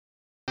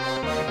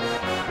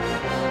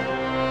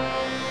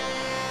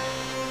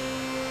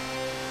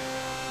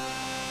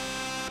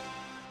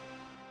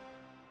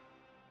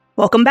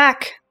Welcome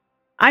back.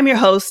 I'm your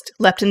host,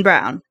 Lepton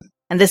Brown,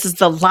 and this is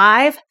the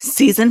live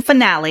season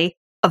finale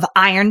of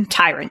Iron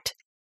Tyrant.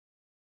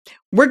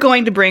 We're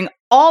going to bring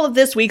all of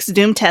this week's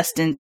Doom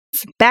Testants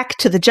back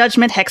to the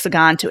Judgment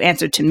Hexagon to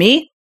answer to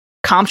me,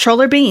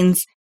 Comptroller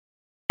Beens,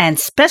 and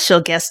special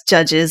guest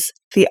judges,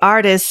 the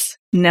artists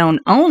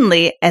known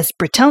only as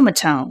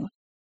Britamatone,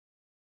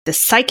 the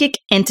psychic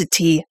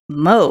entity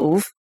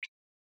Mauve,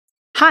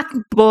 Hot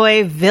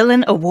Boy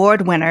Villain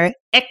Award winner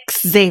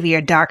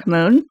Xavier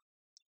Darkmoon,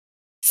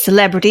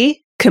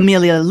 celebrity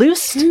Camellia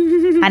Loost,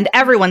 and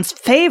everyone's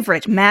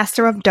favorite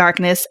master of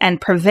darkness and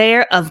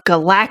purveyor of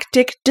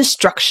galactic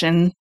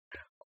destruction,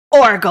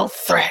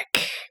 Orgelthrick.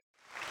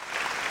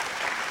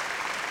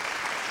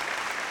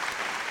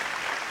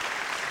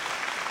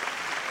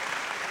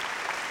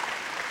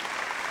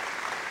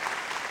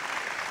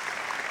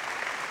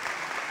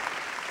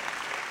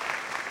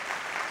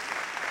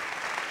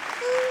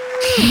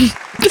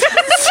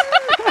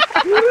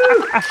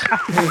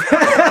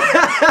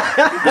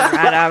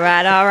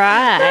 All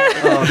right.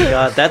 Oh,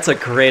 God, that's a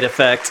great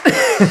effect.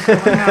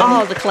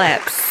 All the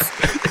claps.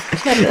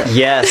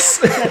 Yes.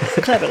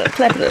 Clap it up.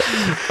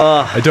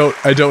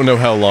 I don't know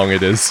how long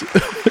it is.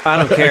 I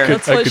don't care.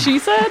 That's what she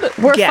said.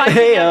 We're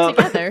finding out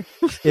together.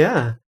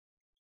 Yeah.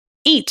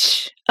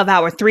 Each of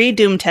our 3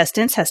 Doom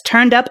Testants has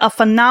turned up a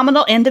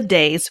phenomenal end of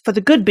days for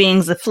the good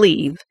beings of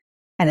Fleeve,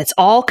 and it's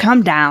all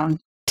come down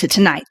to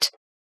tonight.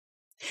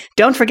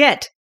 Don't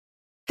forget,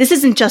 this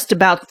isn't just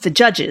about the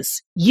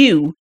judges.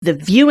 You, the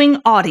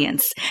viewing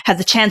audience, have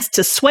the chance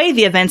to sway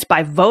the events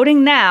by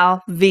voting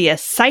now via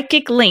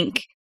psychic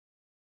link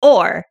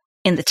or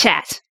in the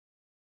chat.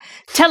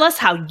 Tell us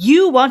how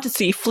you want to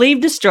see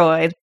Fleeve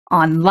destroyed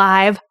on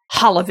live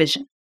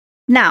holovision.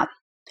 Now,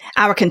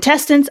 our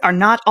contestants are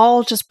not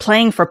all just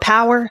playing for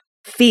power,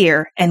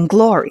 fear, and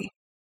glory.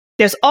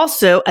 There's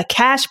also a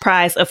cash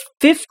prize of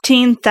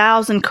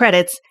 15,000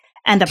 credits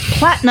and a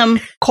platinum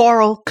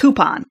coral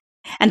coupon.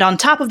 And on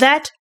top of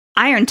that,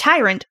 Iron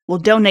Tyrant will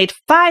donate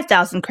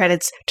 5,000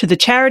 credits to the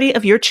charity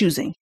of your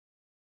choosing.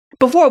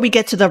 Before we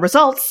get to the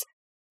results,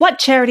 what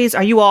charities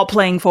are you all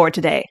playing for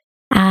today?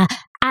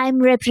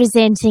 I'm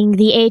representing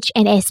the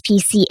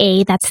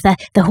HNSPCA, that's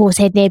the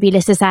Horsehead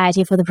Nebula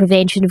Society for the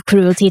Prevention of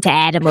Cruelty to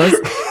Animals.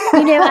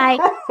 You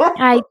know,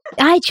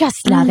 I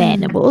just love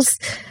animals.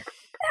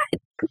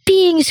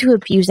 Beings who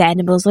abuse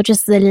animals are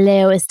just the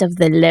lowest of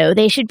the low.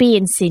 They should be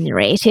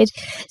incinerated.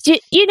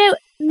 You know,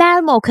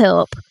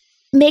 Malmore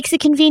makes a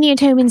convenient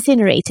home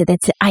incinerator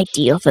that's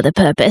ideal for the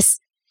purpose.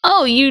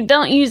 Oh, you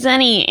don't use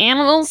any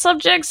animal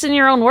subjects in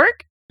your own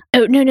work?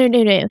 Oh, no.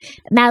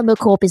 Malmo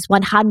Corp is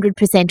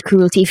 100%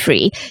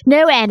 cruelty-free.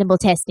 No animal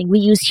testing. We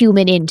use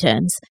human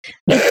interns.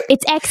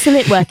 It's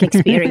excellent work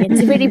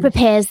experience. It really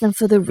prepares them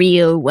for the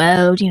real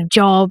world. You know,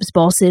 jobs,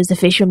 bosses,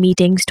 official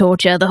meetings,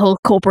 torture, the whole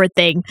corporate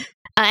thing.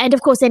 And,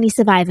 of course, any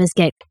survivors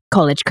get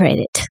college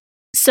credit.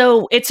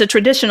 So it's a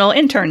traditional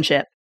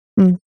internship.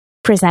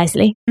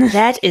 Precisely.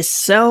 That is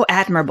so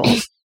admirable.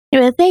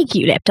 Well, thank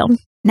you, Lepton.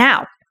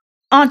 Now,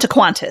 on to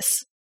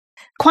Qantas.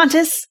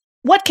 Qantas,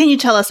 what can you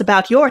tell us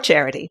about your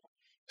charity?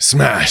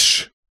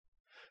 Smash.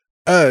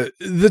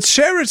 The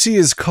charity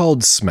is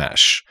called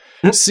Smash.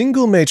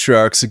 Single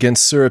Matriarchs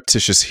Against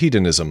Surreptitious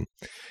Hedonism.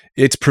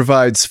 It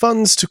provides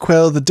funds to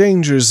quell the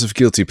dangers of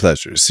guilty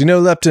pleasures. You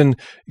know, Lepton,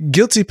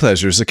 guilty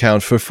pleasures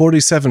account for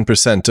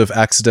 47% of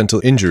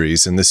accidental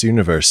injuries in this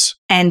universe.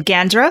 And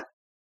Gandra?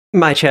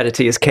 My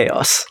charity is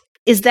Chaos.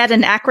 Is that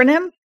an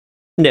acronym?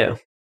 No.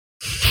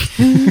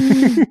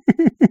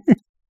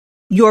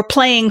 You're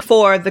playing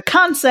for the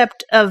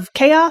concept of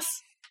chaos?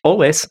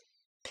 Always.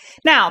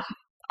 Now,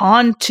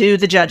 on to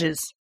the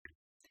judges.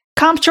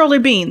 Comptroller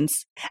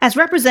Beens, as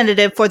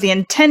representative for the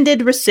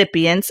intended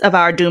recipients of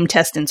our Doom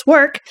Testants'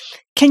 work,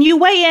 can you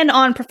weigh in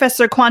on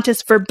Professor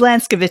Qantas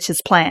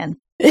Verblanskovich's plan?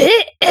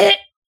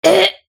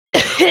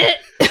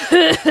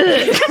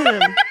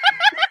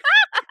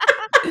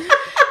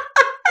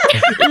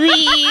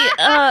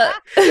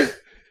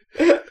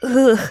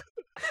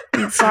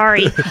 I'm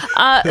sorry.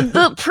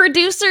 The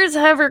producers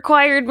have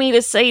required me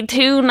to say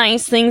 2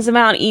 nice things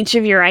about each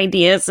of your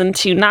ideas and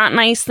 2 not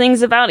nice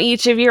things about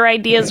each of your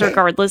ideas,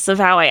 regardless of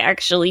how I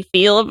actually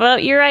feel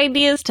about your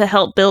ideas, to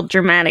help build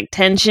dramatic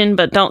tension,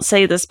 but don't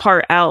say this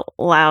part out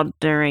loud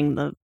during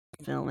the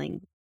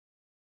filming.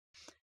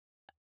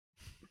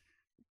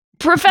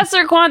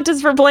 Professor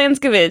Qantas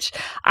Verblanskovic,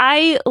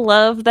 I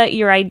love that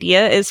your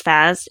idea is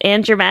fast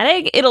and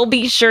dramatic. It'll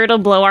be sure to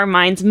blow our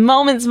minds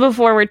moments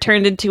before we're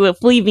turned into a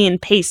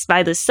Flevian paste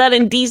by the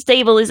sudden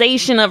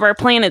destabilization of our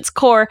planet's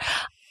core.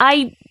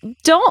 I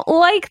don't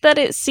like that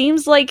it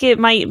seems like it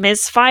might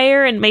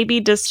misfire and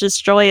maybe just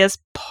destroy us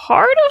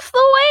part of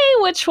the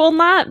way, which will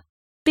not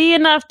be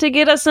enough to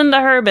get us into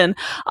Herbin.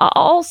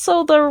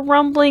 Also, the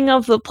rumbling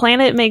of the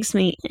planet makes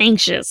me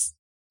anxious.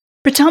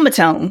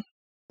 Britamatone,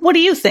 what do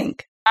you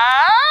think?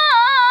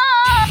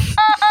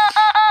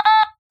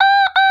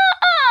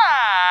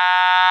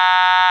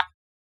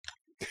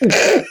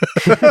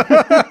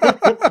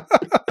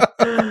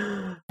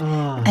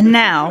 And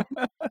now,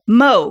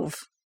 Mauve,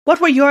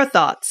 what were your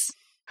thoughts?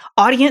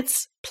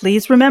 Audience,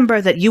 please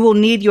remember that you will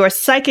need your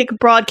psychic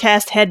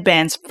broadcast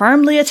headbands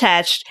firmly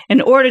attached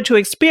in order to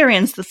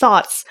experience the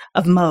thoughts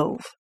of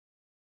Mauve.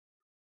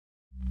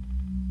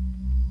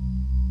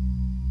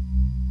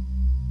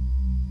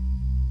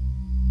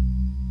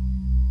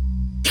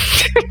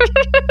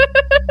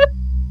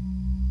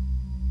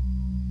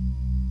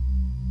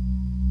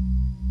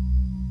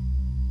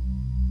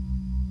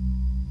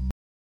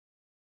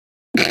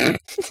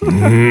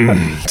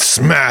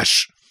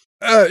 Smash!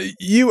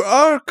 You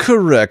are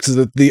correct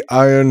that the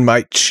iron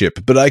might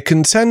chip, but I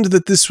contend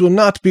that this will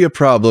not be a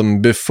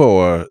problem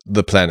before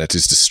the planet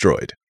is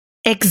destroyed.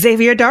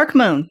 Xavier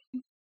Darkmoon,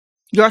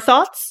 your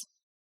thoughts?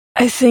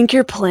 I think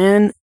your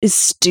plan is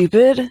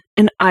stupid,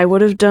 and I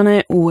would have done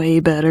it way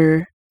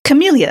better.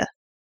 Camellia.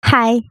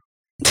 Hi.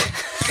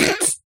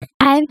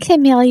 I'm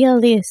Camellia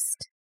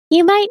Lust.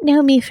 You might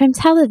know me from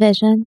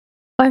television,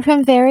 or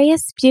from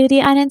various beauty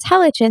and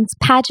intelligence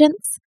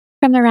pageants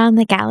from around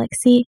the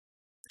galaxy.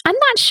 I'm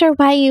not sure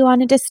why you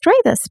want to destroy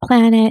this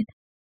planet.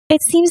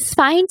 It seems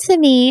fine to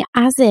me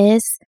as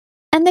is,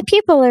 and the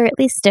people are at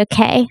least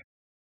okay,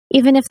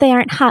 even if they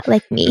aren't hot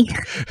like me.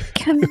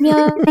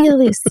 Camellia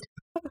Lust.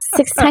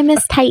 6-time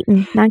Miss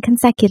Titan,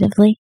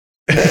 non-consecutively.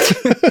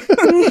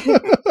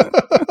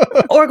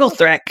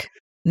 Orgelthrek,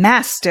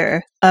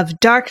 master of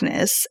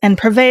darkness and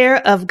purveyor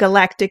of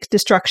galactic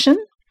destruction.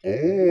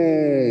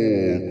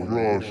 Oh,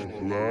 crush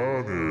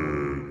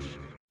planet.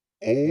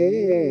 Oh,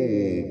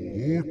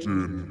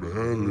 Putin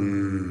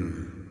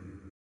belly.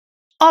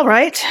 All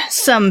right,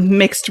 some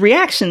mixed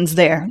reactions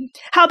there.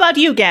 How about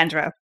you,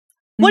 Gandra?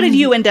 What did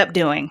you end up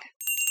doing?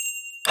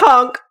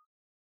 Honk!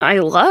 I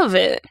love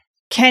it.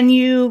 Can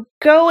you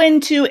go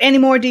into any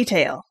more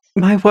detail?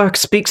 My work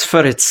speaks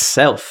for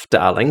itself,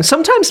 darling,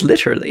 sometimes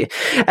literally.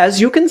 As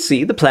you can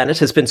see, the planet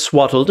has been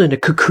swaddled in a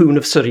cocoon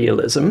of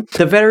surrealism.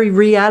 The very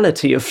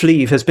reality of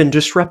Fleeve has been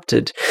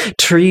disrupted.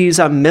 Trees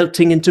are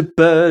melting into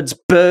birds.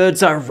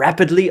 Birds are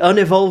rapidly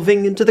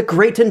unevolving into the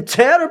great and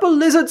terrible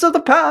lizards of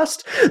the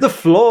past. The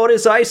floor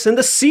is ice and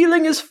the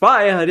ceiling is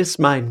fire. It is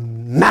my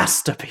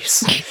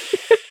masterpiece.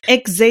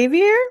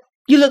 Xavier,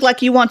 you look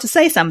like you want to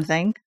say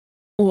something.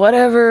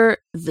 Whatever,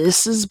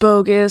 this is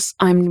bogus,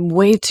 I'm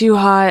way too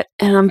hot,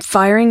 and I'm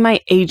firing my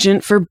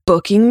agent for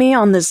booking me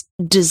on this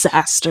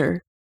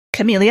disaster.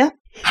 Camellia?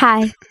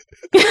 Hi.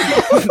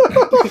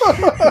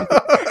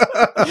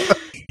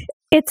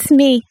 It's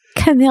me,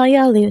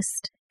 Camellia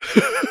Lust.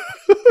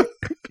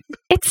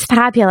 It's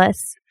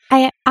fabulous.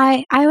 I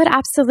would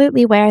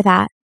absolutely wear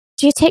that.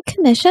 Do you take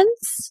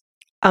commissions?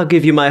 I'll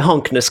give you my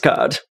honkness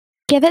card.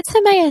 Give it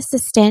to my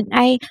assistant.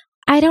 I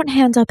don't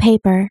handle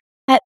paper.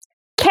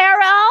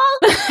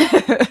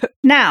 Carol!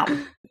 Now,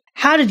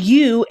 how did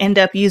you end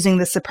up using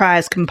the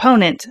surprise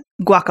component,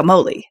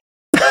 guacamole?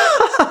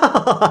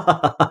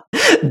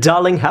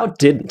 Darling, how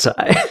didn't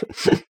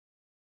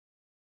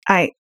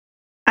I?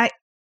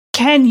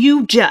 Can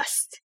you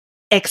just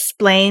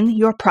explain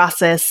your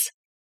process,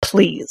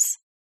 please?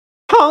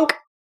 Honk!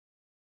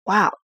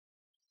 Wow.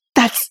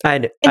 That's I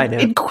know.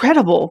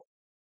 incredible.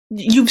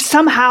 You've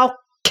somehow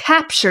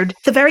captured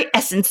the very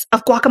essence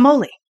of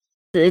guacamole.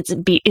 It's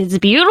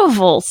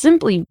beautiful,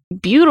 simply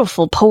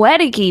beautiful,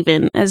 poetic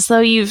even, as though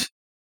you've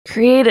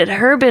created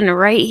Herbin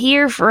right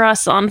here for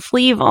us on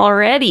Fleeve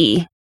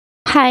already.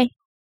 Hi.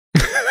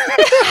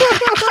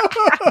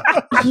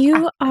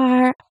 You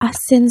are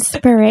us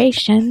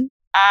inspiration.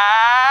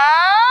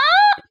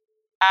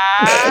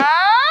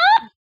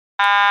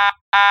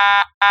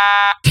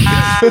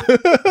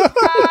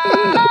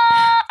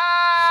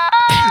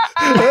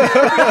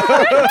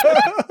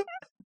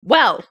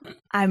 Well,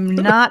 I'm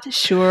not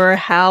sure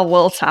how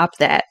we'll top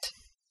that.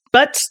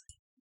 But,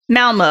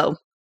 Malmo.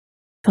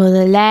 For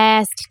the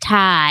last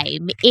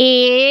time,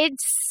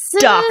 it's...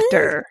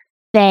 Doctor.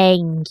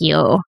 Thank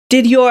you.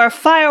 Did your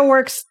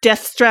fireworks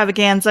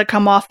deathstravaganza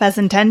come off as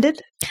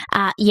intended?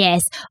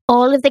 Yes.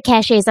 All of the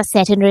caches are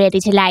set and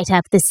ready to light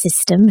up the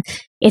system.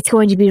 It's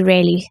going to be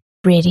really,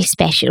 really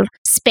special.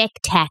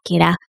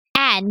 Spectacular.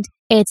 And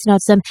it's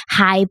not some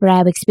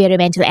highbrow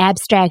experimental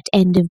abstract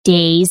end of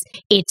days.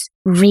 It's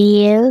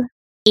real.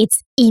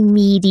 It's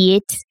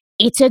immediate.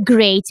 It's a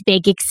great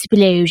big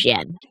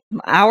explosion.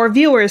 Our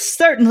viewers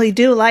certainly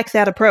do like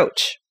that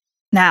approach.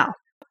 Now,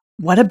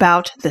 what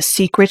about the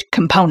secret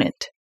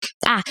component?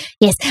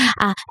 Yes.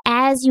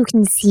 As you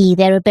can see,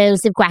 there are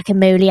bowls of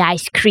guacamole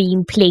ice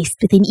cream placed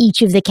within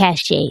each of the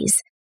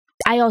caches.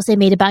 I also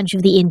made a bunch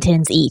of the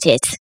interns eat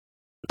it.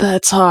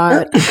 That's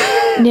hot.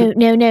 No,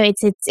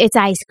 it's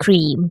ice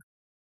cream.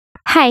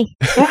 Hi.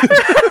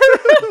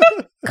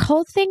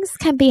 Cold things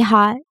can be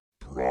hot.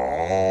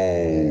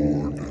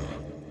 Proud.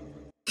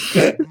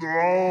 No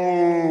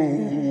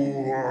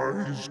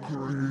ice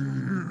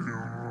cream.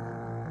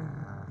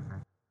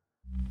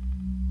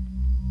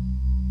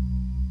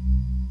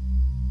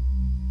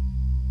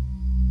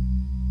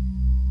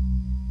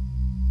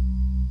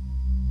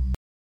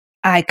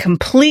 I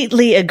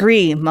completely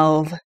agree,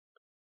 Mauve.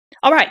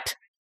 All right.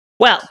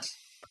 Well,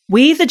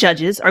 we, the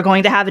judges, are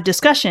going to have a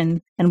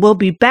discussion, and we'll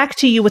be back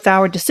to you with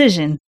our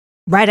decision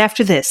right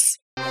after this.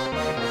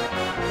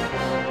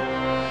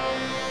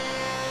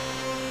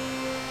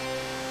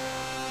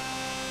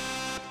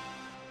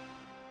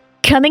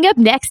 Coming up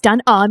next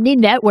on Omni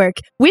Network,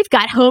 we've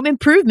got Home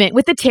Improvement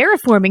with the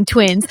Terraforming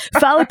Twins,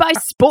 followed by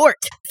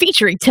Sport,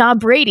 featuring Tom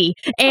Brady,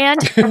 and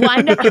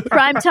wind up your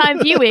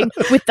primetime viewing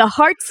with the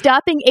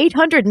heart-stopping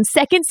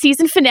 802nd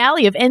season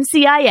finale of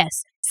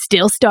NCIS,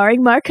 still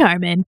starring Mark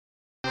Harmon.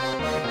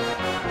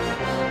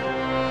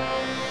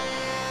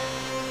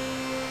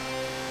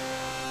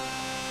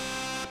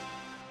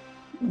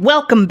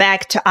 Welcome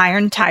back to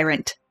Iron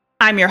Tyrant.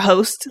 I'm your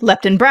host,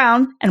 Lepton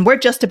Brown, and we're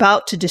just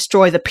about to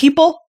destroy the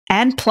people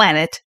and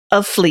planet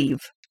of Fleeve.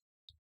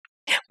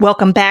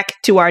 Welcome back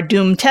to our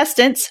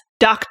doomtestants,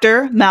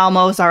 Dr.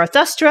 Malmo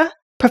Zarathustra,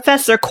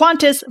 Professor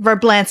Qantas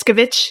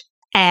Verblanskevich,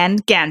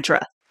 and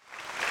Gandra.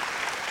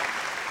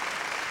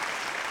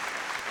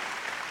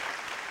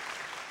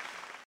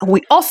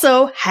 We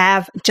also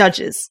have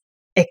judges,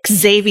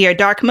 Xavier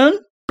Darkmoon,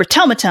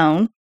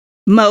 Britamatone,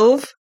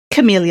 Mauve,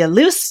 Camellia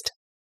Lust,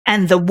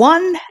 and the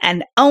one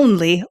and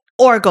only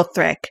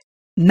Orgothrek,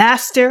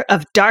 master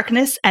of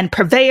darkness and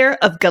purveyor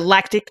of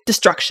galactic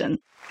destruction.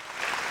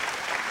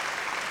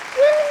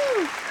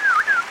 Woo!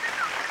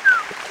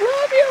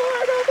 Love you,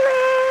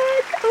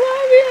 Orgothrek!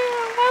 Love you!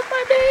 Have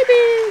my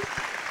baby!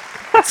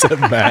 Is that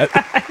Matt?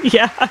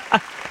 Yeah.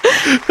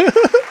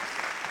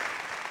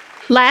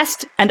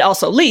 Last, and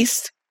also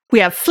least, we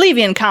have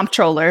Flevian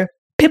Comptroller,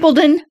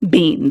 Lepton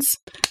Beens.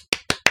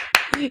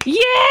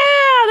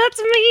 Yeah,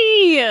 that's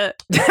me!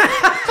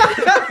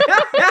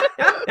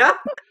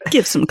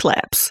 Give some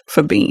claps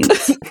for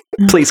Beans.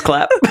 Please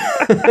clap.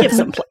 Give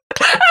some claps.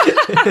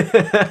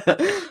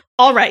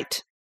 All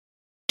right.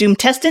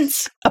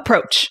 Doomtestants,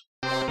 approach.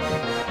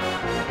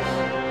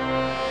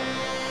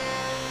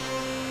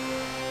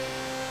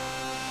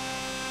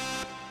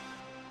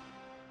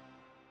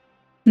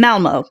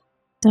 Malmo,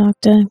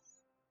 Doctor.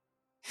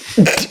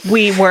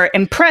 we were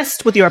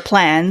impressed with your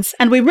plans,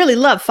 and we really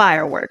love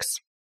fireworks.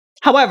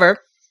 However,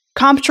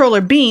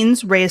 Comptroller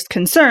Beens raised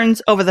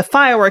concerns over the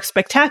fireworks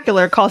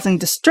spectacular causing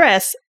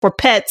distress for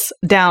pets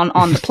down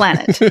on the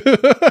planet.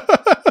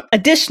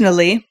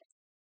 Additionally,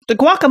 the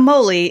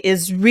guacamole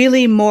is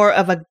really more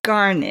of a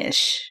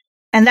garnish,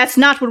 and that's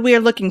not what we are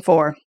looking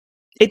for.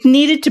 It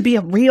needed to be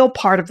a real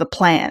part of the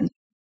plan.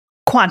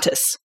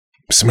 Qantas.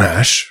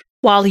 Smash.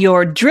 While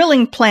your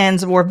drilling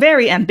plans were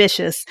very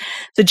ambitious,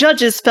 the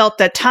judges felt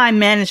that time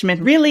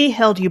management really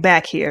held you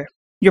back here.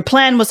 Your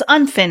plan was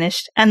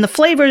unfinished, and the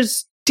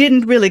flavors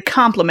didn't really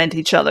complement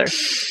each other.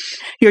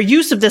 Your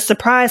use of the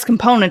surprise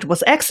component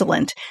was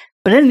excellent,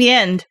 but in the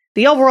end,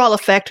 the overall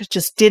effect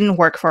just didn't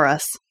work for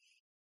us.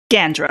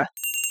 Gandra.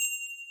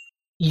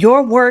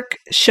 Your work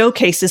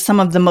showcases some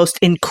of the most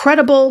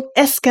incredible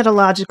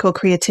eschatological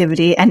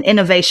creativity and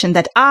innovation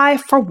that I,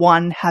 for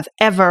one, have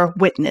ever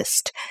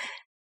witnessed.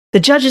 The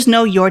judges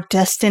know you're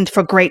destined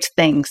for great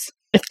things.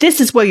 If this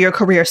is where your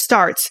career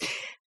starts,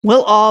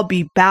 we'll all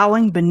be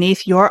bowing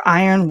beneath your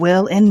iron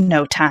will in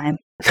no time.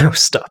 Oh,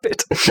 stop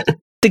it.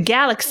 The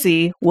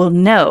galaxy will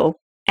know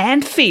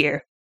and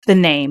fear the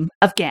name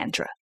of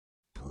Gandra.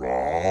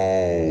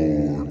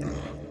 Proud.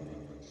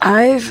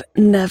 I've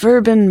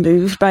never been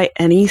moved by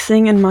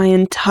anything in my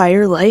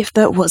entire life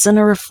that wasn't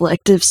a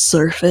reflective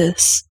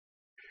surface.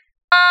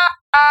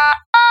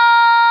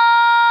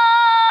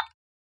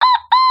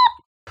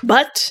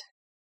 But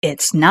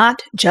it's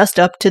not just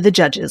up to the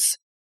judges.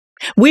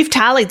 We've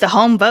tallied the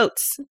home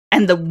votes,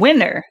 and the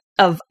winner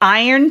of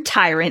Iron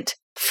Tyrant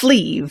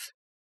Fleeve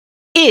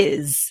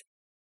is...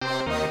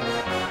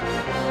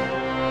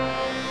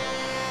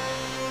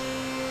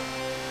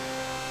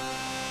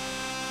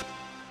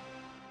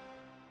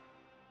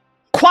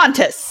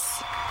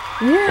 Qantas.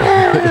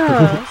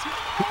 Yeah.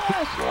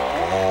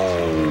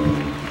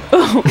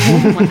 Oh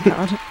my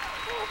god.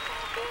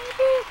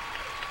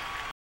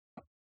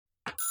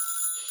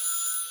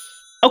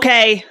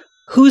 Okay,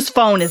 whose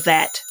phone is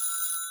that?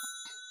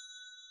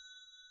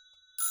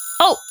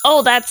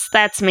 Oh,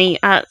 that's me.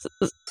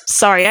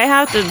 Sorry, I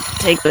have to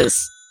take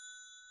this.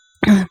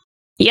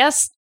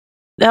 Yes.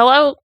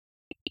 Hello.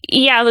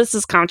 Yeah, this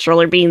is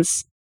Comptroller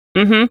Beens.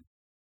 No,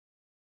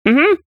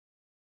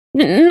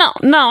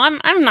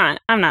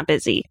 I'm not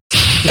busy.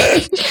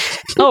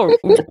 Oh,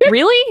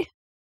 really?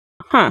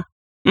 Huh.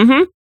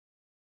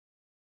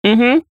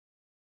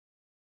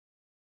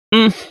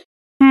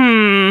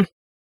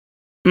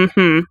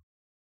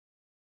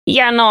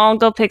 Yeah, no, I'll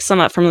go pick some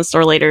up from the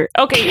store later.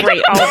 Okay,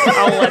 great.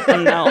 I'll let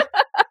them know.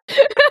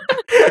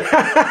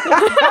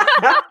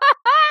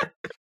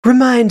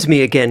 Remind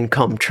me again,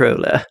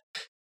 Comptroller.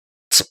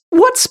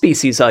 What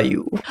species are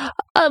you?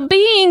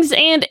 Beings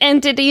and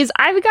entities,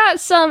 I've got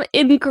some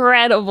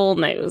incredible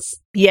news.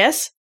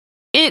 Yes?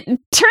 It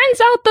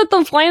turns out that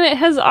the planet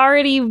has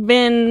already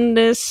been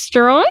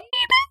destroyed?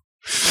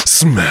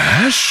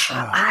 Smash.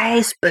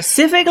 I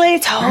specifically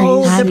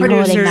told I'm the holding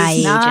my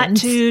producers not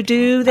agents. to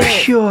do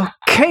that. Pure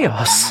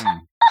chaos.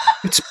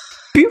 It's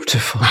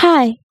beautiful.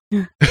 Hi.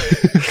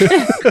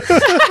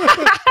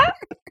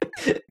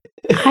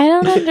 I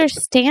don't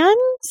understand.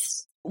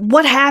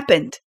 What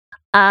happened?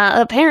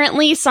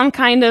 Apparently, some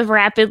kind of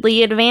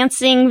rapidly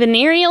advancing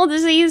venereal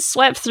disease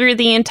swept through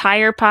the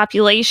entire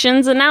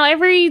populations, and now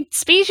every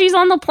species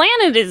on the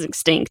planet is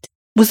extinct.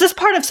 Was this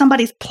part of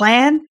somebody's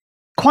plan?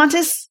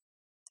 Qantas?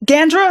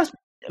 Gandra?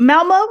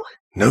 Malmo?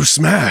 No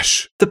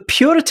smash. The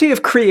purity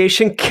of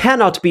creation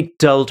cannot be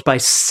dulled by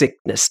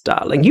sickness,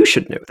 darling. You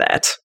should know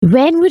that.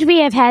 When would we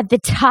have had the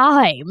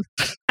time?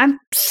 I'm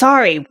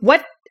sorry,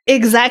 what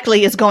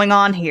exactly is going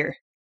on here?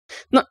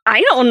 No,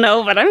 I don't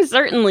know, but I'm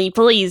certainly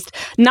pleased.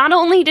 Not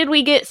only did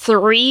we get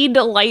 3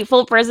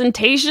 delightful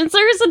presentations,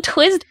 there's a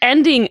twist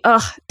ending.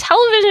 Ugh,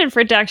 television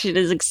production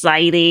is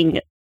exciting.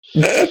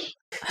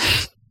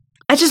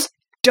 I just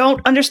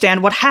don't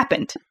understand what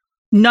happened.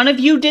 None of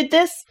you did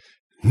this?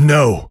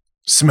 No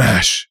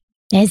smash.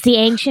 As the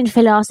ancient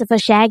philosopher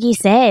Shaggy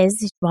says,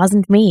 it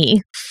wasn't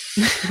me.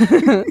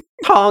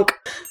 Honk.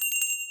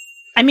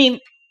 I mean,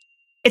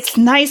 it's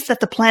nice that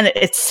the planet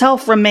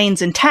itself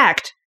remains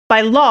intact.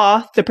 By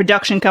law, the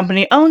production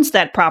company owns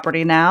that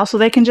property now, so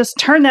they can just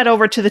turn that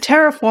over to the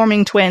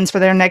terraforming twins for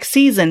their next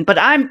season. But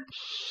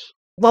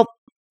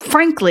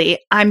frankly,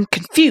 I'm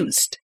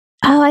confused.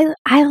 Oh,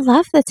 I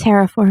love the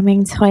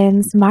terraforming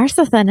twins.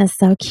 Marcithan is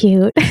so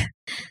cute.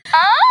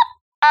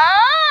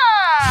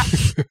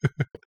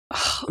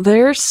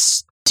 They're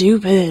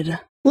stupid.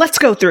 Let's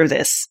go through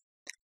this.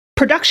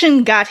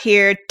 Production got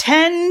here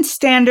 10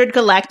 standard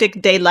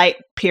galactic daylight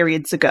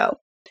periods ago.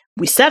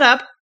 We set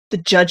up, the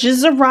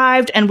judges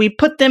arrived, and we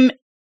put them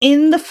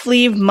in the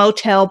Fleeve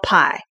Motel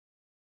Pie.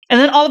 And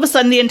then all of a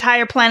sudden, the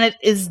entire planet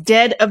is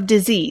dead of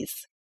disease.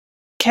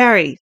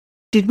 Carrie,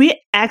 did we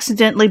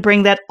accidentally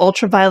bring that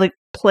ultraviolet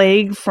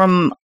plague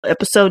from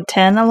episode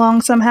 10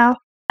 along somehow?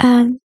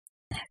 Hi.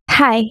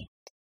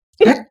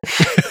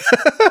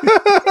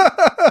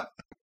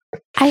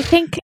 I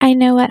think I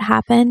know what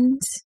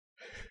happened.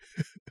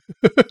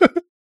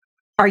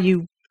 Are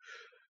you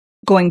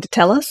going to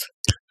tell us?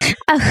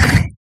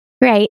 Oh,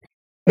 right.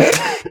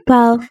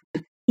 Well,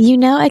 you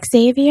know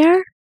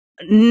Xavier?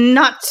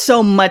 Not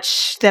so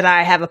much that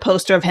I have a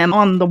poster of him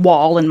on the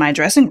wall in my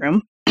dressing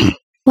room.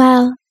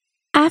 Well,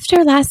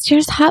 after last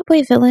year's Hot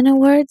Boy Villain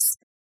Awards,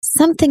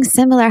 something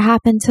similar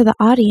happened to the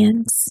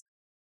audience.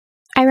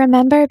 I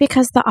remember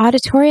because the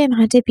auditorium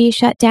had to be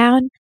shut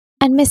down,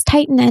 and Miss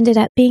Titan ended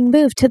up being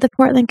moved to the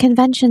Portland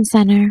Convention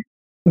Center.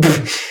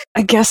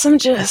 I guess I'm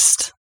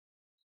just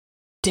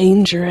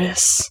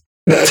dangerous.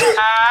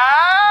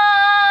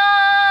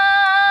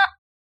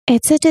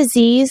 It's a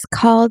disease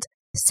called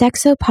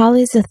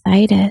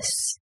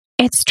sexopolyzithitis.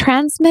 It's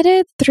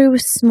transmitted through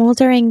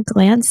smoldering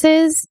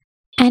glances.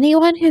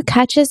 Anyone who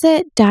catches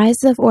it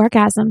dies of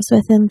orgasms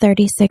within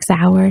 36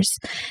 hours.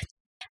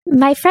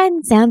 My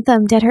friend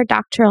Xantham did her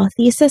doctoral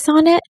thesis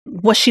on it.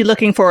 Was she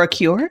looking for a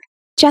cure?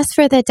 Just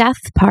for the death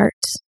part.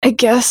 I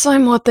guess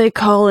I'm what they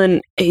call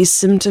an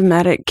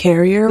asymptomatic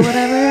carrier or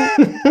whatever.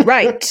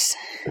 Right.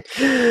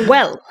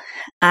 Well,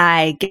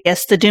 I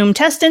guess the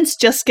doomtestants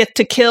just get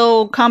to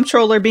kill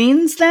Comptroller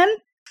Beens then?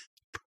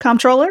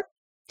 Comptroller?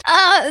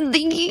 I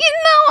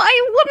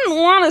wouldn't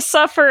want to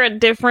suffer a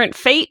different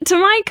fate to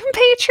my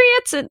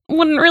compatriots. It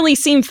wouldn't really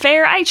seem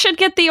fair. I should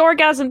get the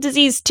orgasm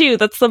disease too.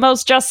 That's the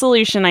most just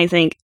solution, I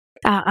think.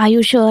 Are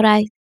you sure?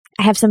 I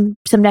have some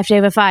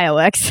leftover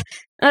fireworks.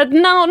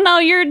 No,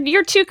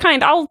 you're too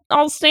kind.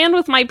 I'll stand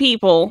with my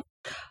people.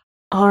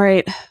 All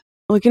right,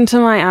 look into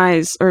my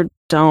eyes, or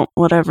don't.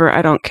 Whatever.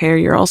 I don't care.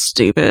 You're all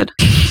stupid.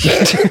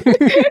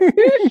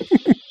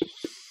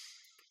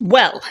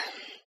 Well,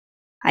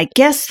 I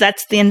guess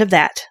that's the end of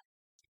that.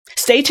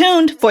 Stay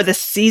tuned for the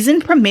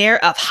season premiere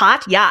of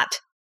Hot Yacht,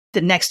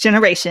 The Next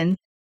Generation,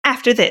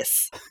 after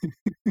this.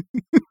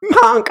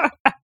 Honk.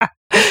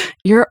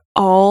 You're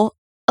all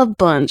a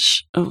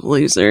bunch of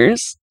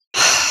losers.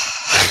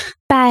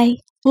 Bye.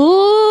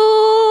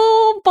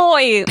 Ooh,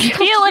 boy.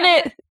 Feeling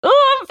it.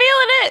 Ooh, I'm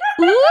feeling it.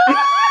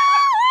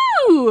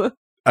 Ooh.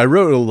 I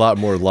wrote a lot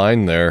more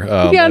line there.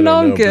 Yeah, no,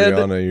 I'm good.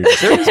 Brianna,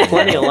 There's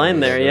plenty of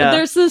line there, yeah.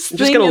 There's this I'm thing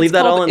just gonna it's leave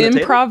that all called on the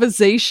table.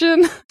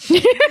 improvisation.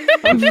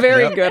 I'm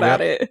very good at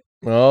it.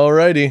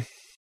 Alrighty.